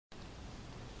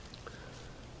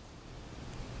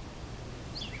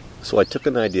So I took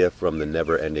an idea from the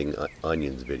never-ending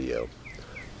onions video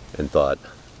and thought,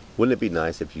 wouldn't it be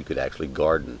nice if you could actually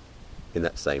garden in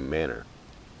that same manner?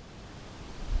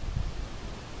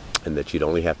 And that you'd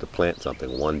only have to plant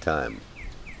something one time.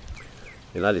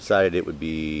 And I decided it would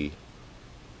be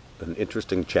an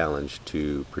interesting challenge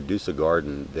to produce a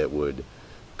garden that would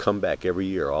come back every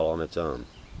year all on its own.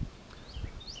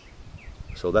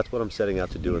 So that's what I'm setting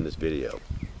out to do in this video.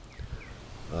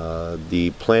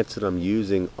 The plants that I'm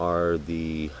using are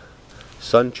the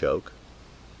Sunchoke,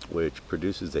 which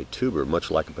produces a tuber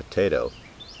much like a potato.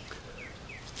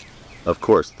 Of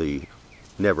course, the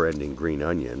never-ending green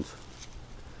onions.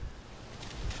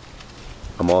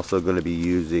 I'm also going to be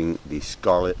using the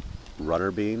Scarlet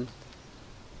Runner Bean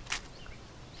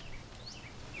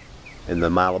and the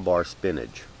Malabar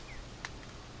Spinach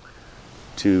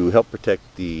to help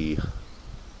protect the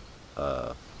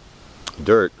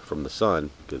dirt from the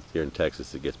sun, because here in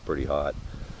Texas it gets pretty hot.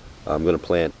 I'm going to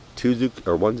plant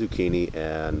one zucchini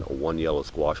and one yellow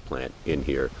squash plant in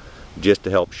here just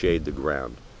to help shade the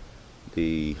ground.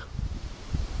 The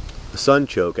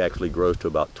Sunchoke actually grows to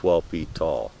about 12 feet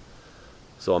tall,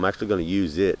 so I'm actually going to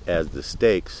use it as the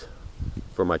stakes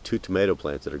for my 2 tomato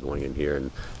plants that are going in here.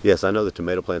 And yes, I know the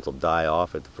tomato plants will die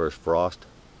off at the first frost,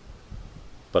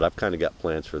 but I've kind of got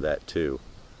plans for that too,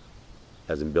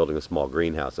 as in building a small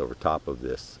greenhouse over top of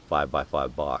this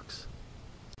 5x5 box.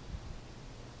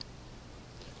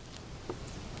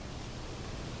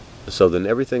 So then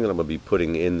everything that I'm going to be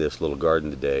putting in this little garden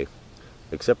today,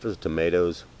 except for the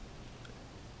tomatoes,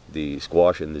 the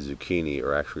squash and the zucchini,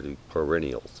 are actually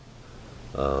perennials.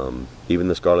 Even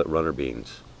the Scarlet Runner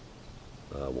Beans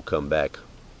will come back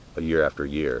a year after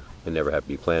year and never have to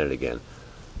be planted again.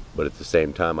 But at the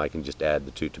same time, I can just add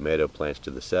the 2 tomato plants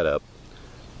to the setup,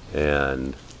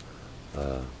 and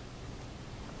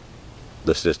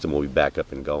the system will be back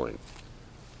up and going.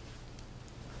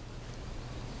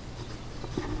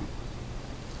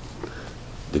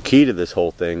 The key to this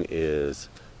whole thing is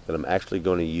that I'm actually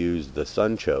going to use the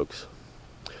Sunchokes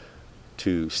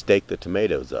to stake the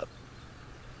tomatoes up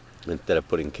instead of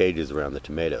putting cages around the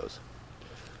tomatoes.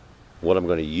 What I'm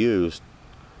going to use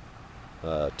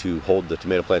to hold the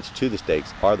tomato plants to the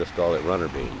stakes are the Scarlet Runner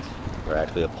Beans. They're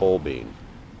actually a pole bean,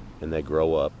 and they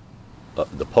grow up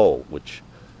the pole,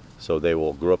 so they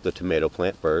will grow up the tomato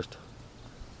plant first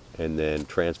and then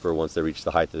transfer, once they reach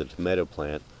the height of the tomato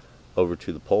plant, over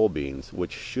to the pole beans,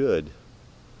 which should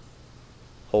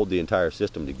hold the entire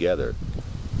system together,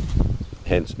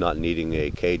 hence not needing a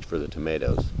cage for the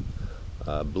tomatoes.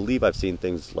 I believe I've seen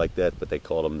things like that, but they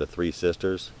call them the 3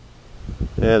 sisters.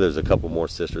 There's a couple more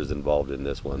sisters involved in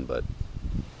this one, but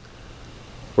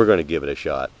we're going to give it a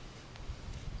shot.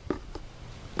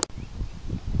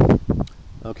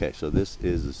 Okay, so this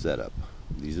is the setup.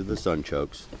 These are the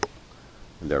Sunchokes,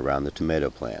 and they're around the tomato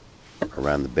plant.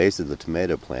 Around the base of the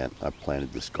tomato plant, I've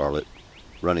planted the Scarlet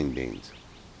Running Beans.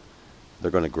 They're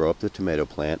going to grow up the tomato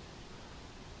plant,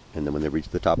 and then when they reach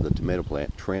the top of the tomato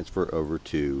plant, transfer over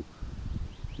to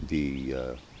the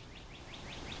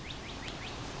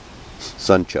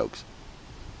Sunchokes.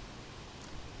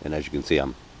 And as you can see,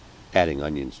 I'm adding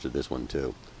onions to this one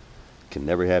too. Can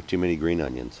never have too many green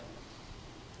onions.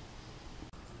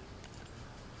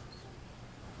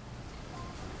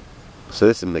 So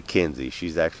this is Mackenzie.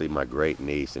 She's actually my great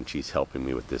niece, and she's helping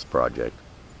me with this project.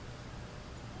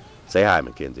 Say hi,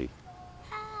 Mackenzie.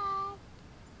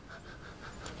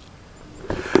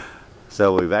 Hi.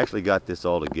 So we've actually got this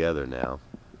all together now.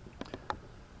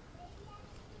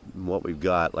 What we've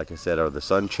got, like I said, are the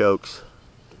Sunchokes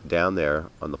down there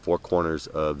on the 4 corners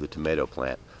of the tomato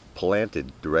plant.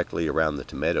 Planted directly around the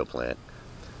tomato plant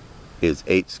is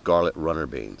 8 Scarlet Runner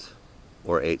Beans,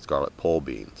 or 8 Scarlet Pole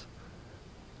Beans.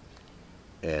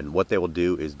 And what they will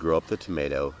do is grow up the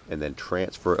tomato and then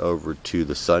transfer over to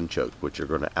the Sunchokes, which are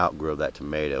going to outgrow that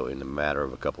tomato in a matter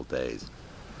of a couple days.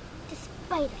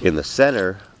 In the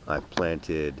center, I've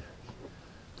planted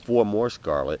 4 more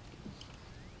Scarlet,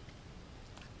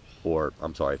 or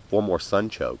I'm sorry, 4 more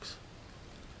Sunchokes.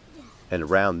 And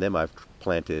around them I've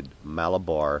planted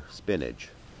Malabar Spinach,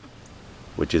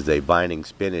 which is a vining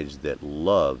spinach that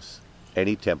loves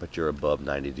any temperature above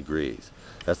 90 degrees.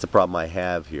 That's the problem I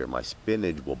have here. My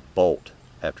spinach will bolt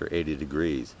after 80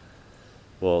 degrees.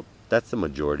 Well, that's the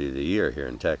majority of the year here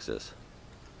in Texas.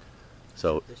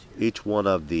 So each one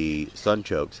of the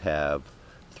Sunchokes have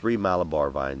 4 Malabar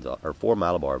vines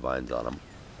on them.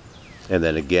 And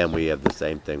then again, we have the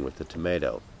same thing with the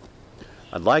tomato.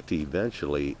 I'd like to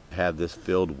eventually have this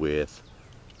filled with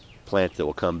plants that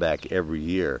will come back every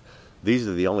year. These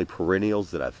are the only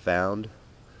perennials that I've found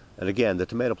And again, the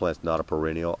tomato plant's not a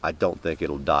perennial. I don't think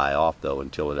it'll die off though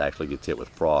until it actually gets hit with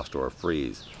frost or a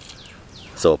freeze.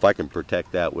 So if I can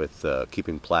protect that with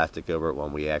keeping plastic over it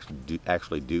when we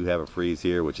actually do have a freeze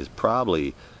here, which is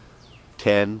probably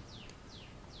 10,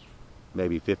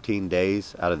 maybe 15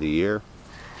 days out of the year,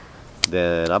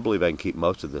 then I believe I can keep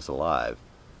most of this alive.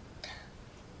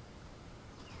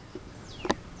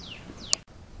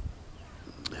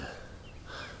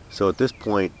 So at this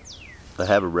point, I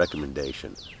have a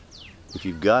recommendation. If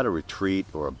you've got a retreat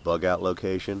or a bug out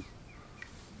location,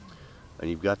 and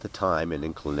you've got the time and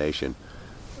inclination,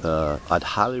 I'd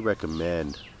highly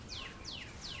recommend,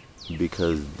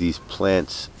 because these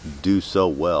plants do so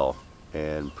well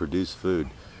and produce food,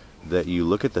 that you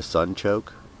look at the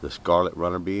Sunchoke, the Scarlet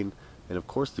Runner Bean, and of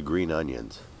course the green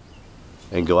onions,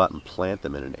 and go out and plant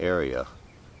them in an area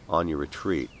on your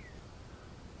retreat.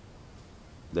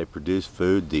 They produce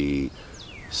food. The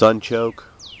Sunchoke,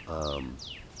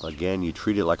 again, you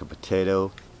treat it like a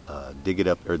potato, dig it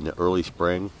up in the early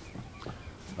spring.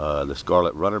 The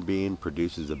Scarlet Runner Bean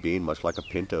produces a bean much like a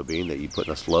pinto bean that you put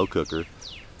in a slow cooker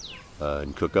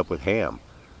and cook up with ham.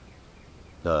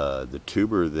 The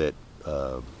tuber that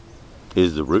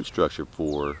is the root structure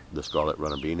for the Scarlet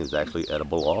Runner Bean is actually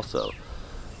edible also.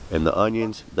 And the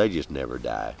onions, they just never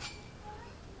die.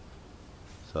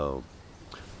 So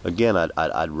again,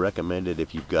 I'd recommend it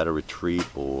if you've got a retreat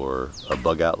or a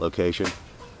bug out location,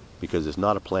 because it's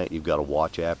not a plant you've got to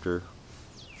watch after.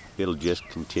 It'll just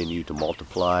continue to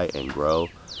multiply and grow.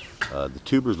 The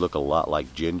tubers look a lot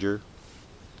like ginger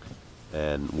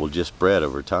and will just spread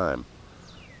over time.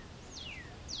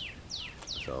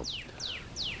 So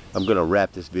I'm going to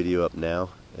wrap this video up now,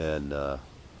 and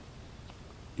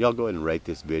y'all go ahead and rate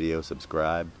this video,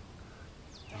 subscribe.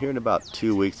 Here in about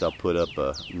 2 weeks I'll put up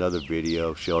another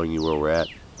video showing you where we're at.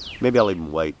 Maybe I'll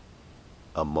even wait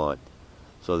a month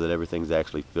so that everything's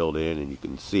actually filled in and you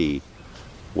can see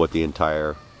what the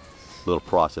entire little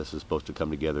process is supposed to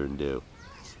come together and do.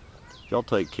 Y'all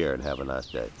take care and have a nice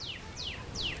day.